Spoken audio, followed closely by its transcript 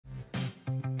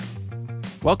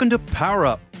Welcome to Power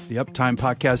Up, the Uptime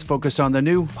podcast focused on the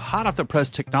new, hot off the press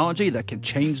technology that can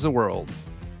change the world.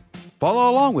 Follow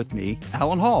along with me,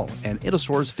 Alan Hall, and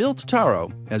Illustrator's Phil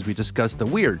Totaro as we discuss the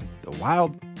weird, the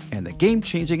wild, and the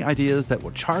game-changing ideas that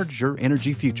will charge your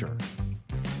energy future.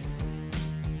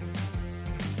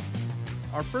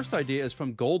 Our first idea is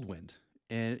from Goldwind,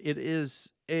 and it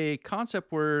is a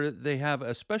concept where they have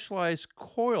a specialized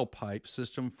coil pipe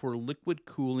system for liquid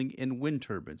cooling in wind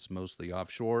turbines, mostly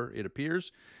offshore, it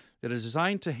appears, that is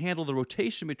designed to handle the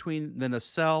rotation between the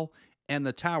nacelle and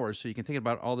the tower. So you can think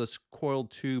about all this coiled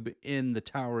tube in the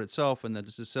tower itself, and the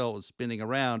nacelle is spinning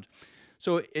around.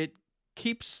 So it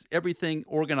keeps everything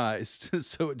organized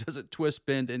so it doesn't twist,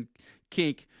 bend, and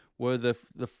kink where the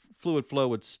fluid flow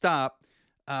would stop.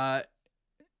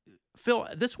 Phil,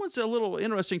 this one's a little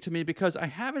interesting to me because I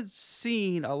haven't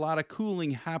seen a lot of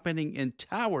cooling happening in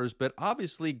towers, but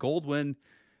obviously Goldwind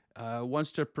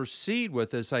wants to proceed with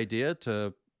this idea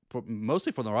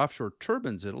mostly for their offshore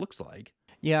turbines, it looks like.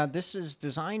 Yeah, this is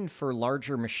designed for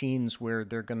larger machines where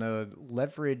they're going to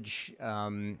leverage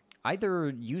either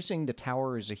using the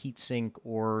tower as a heat sink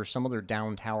or some other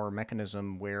down tower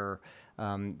mechanism where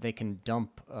they can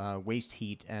dump waste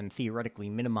heat and theoretically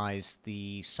minimize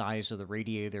the size of the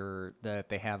radiator that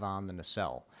they have on the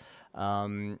nacelle.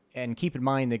 And keep in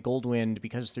mind that Goldwind,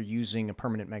 because they're using a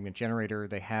permanent magnet generator,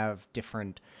 they have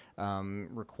different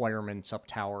requirements up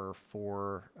tower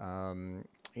for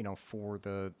for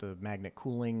the magnet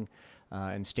cooling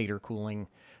and stator cooling.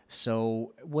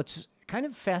 So what's kind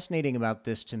of fascinating about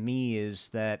this to me is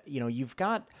that you've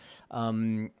got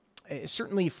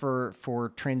certainly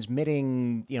for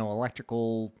transmitting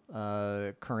electrical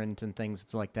current and things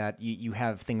like that, you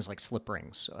have things like slip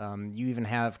rings. You even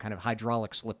have kind of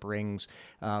hydraulic slip rings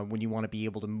when you want to be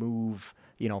able to move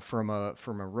from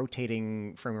a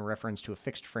rotating frame of reference to a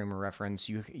fixed frame of reference.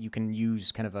 You can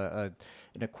use kind of an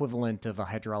equivalent of a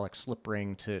hydraulic slip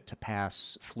ring to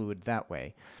pass fluid that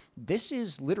way. This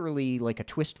is literally like a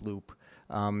twist loop.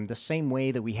 The same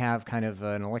way that we have kind of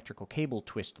an electrical cable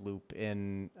twist loop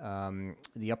in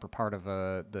the upper part of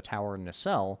the tower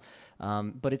nacelle,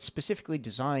 but it's specifically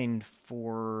designed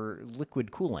for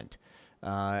liquid coolant.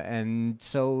 And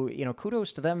so,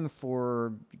 kudos to them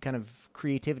for kind of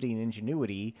creativity and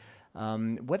ingenuity.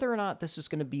 Whether or not this is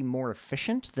going to be more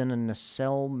efficient than a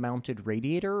nacelle-mounted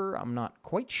radiator, I'm not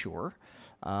quite sure.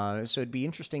 So it'd be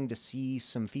interesting to see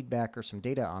some feedback or some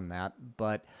data on that.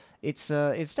 But it's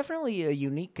definitely a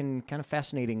unique and kind of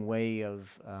fascinating way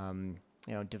of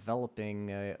developing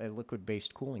a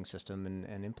liquid-based cooling system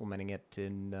and implementing it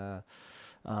in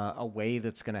a way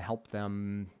that's going to help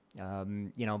them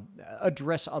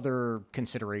address other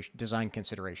design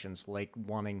considerations, like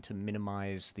wanting to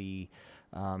minimize the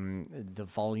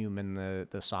volume and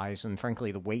the size and,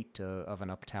 frankly, the weight of an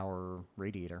up tower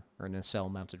radiator or a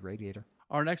nacelle-mounted radiator.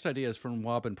 Our next idea is from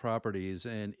Goldwind Properties,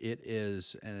 and it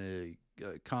is a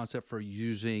concept for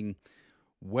using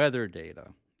weather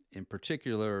data, in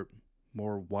particular,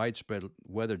 more widespread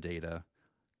weather data,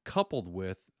 coupled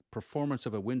with performance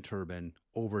of a wind turbine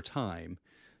over time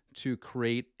to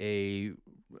create a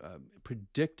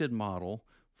predicted model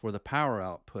for the power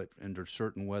output under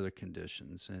certain weather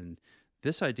conditions. And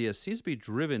this idea seems to be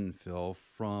driven, Phil,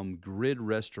 from grid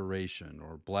restoration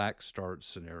or black start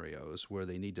scenarios where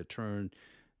they need to turn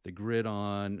the grid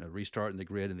on, restarting the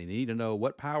grid, and they need to know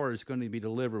what power is going to be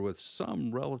delivered with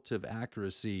some relative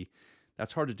accuracy.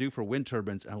 That's hard to do for wind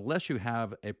turbines unless you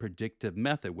have a predictive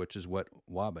method, which is what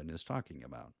Goldwind is talking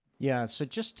about. Yeah, so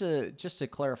just to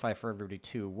clarify for everybody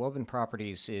too, Goldwind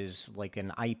Properties is like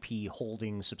an IP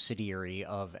holding subsidiary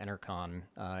of Enercon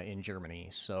in Germany.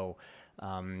 So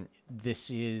this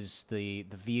is the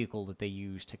vehicle that they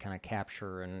use to kind of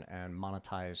capture and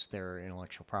monetize their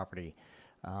intellectual property.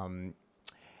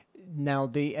 Now,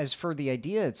 as for the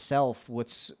idea itself,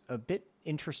 what's a bit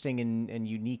interesting and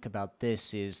unique about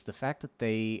this is the fact that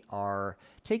they are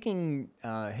taking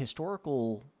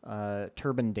historical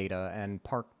turbine data and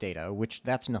park data, which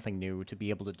that's nothing new, to be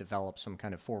able to develop some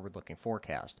kind of forward-looking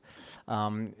forecast.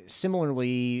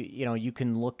 Similarly, you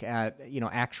can look at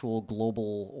actual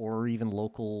global or even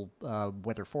local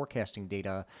weather forecasting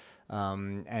data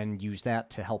and use that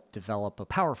to help develop a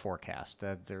power forecast.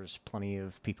 There's plenty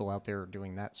of people out there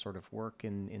doing that sort of work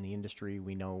in the industry.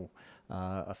 We know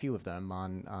a few of them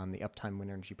on the Uptime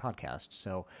Wind Energy podcast.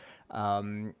 So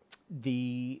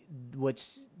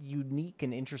what's unique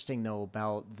and interesting, though,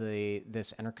 about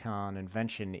this Enercon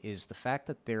invention is the fact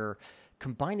that they're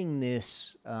combining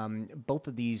both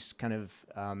of these kind of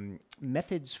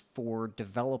methods for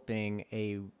developing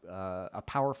a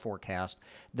power forecast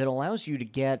that allows you to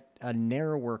get a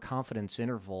narrower confidence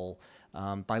interval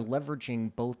by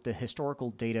leveraging both the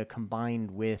historical data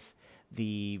combined with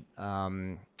the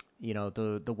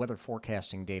the weather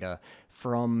forecasting data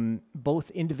from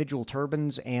both individual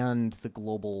turbines and the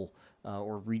global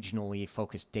or regionally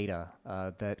focused data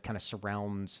that kind of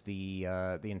surrounds the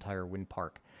entire wind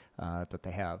park that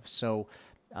they have. So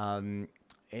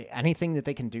anything that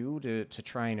they can do to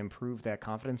try and improve that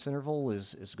confidence interval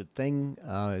is a good thing,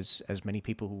 as many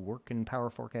people who work in power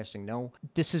forecasting know.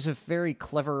 This is a very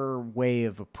clever way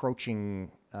of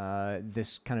approaching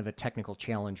this kind of a technical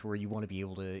challenge where you want to be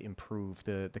able to improve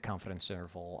the confidence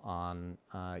interval on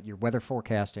your weather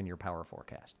forecast and your power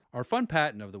forecast. Our fun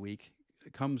patent of the week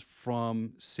comes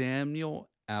from Samuel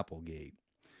Applegate.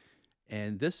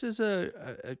 And this is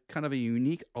a kind of a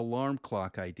unique alarm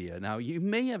clock idea. Now, you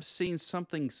may have seen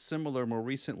something similar more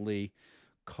recently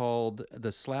called the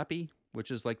slappy,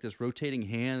 which is like this rotating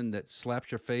hand that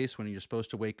slaps your face when you're supposed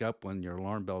to wake up when your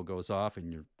alarm bell goes off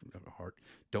and your heart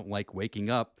don't like waking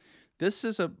up. This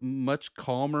is a much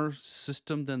calmer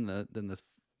system than the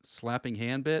slapping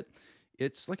hand bit.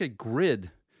 It's like a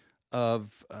grid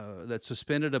of that's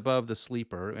suspended above the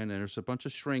sleeper, and there's a bunch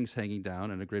of strings hanging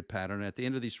down in a grid pattern. At the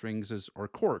end of these strings are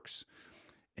corks,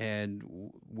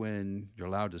 and when you're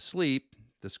allowed to sleep,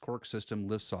 this cork system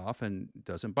lifts off and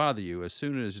doesn't bother you. As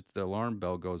soon as the alarm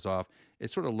bell goes off,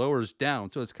 it sort of lowers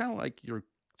down. So it's kind of like you're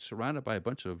surrounded by a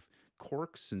bunch of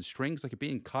corks and strings, like you're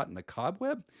being caught in a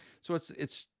cobweb. So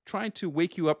it's trying to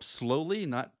wake you up slowly,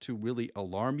 not to really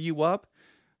alarm you up.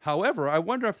 However, I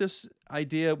wonder if this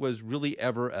idea was really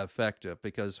ever effective,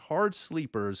 because hard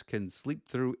sleepers can sleep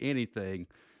through anything.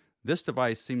 This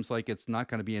device seems like it's not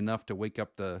going to be enough to wake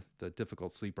up the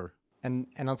difficult sleeper. And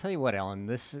I'll tell you what, Alan,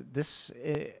 this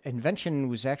invention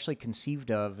was actually conceived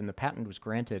of and the patent was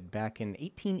granted back in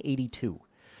 1882.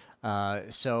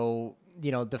 So,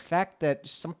 the fact that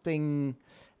something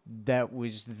that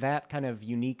was that kind of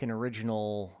unique and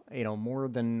original, more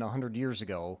than 100 years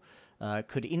ago,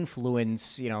 could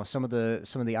influence, some of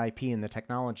the IP and the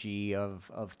technology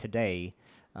of today,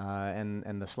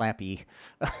 and the slappy,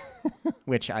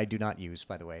 which I do not use,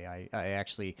 by the way. I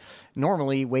actually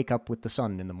normally wake up with the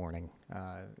sun in the morning.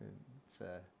 It's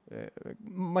a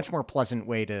much more pleasant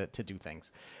way to do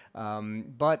things.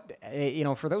 But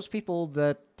for those people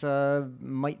that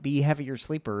might be heavier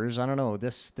sleepers, I don't know.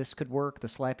 This could work. The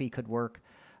slappy could work.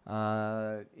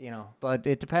 But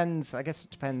it depends. I guess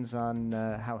it depends on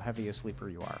how heavy a sleeper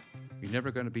you are. You're never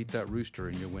going to beat that rooster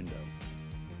in your window.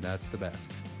 That's the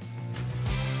best.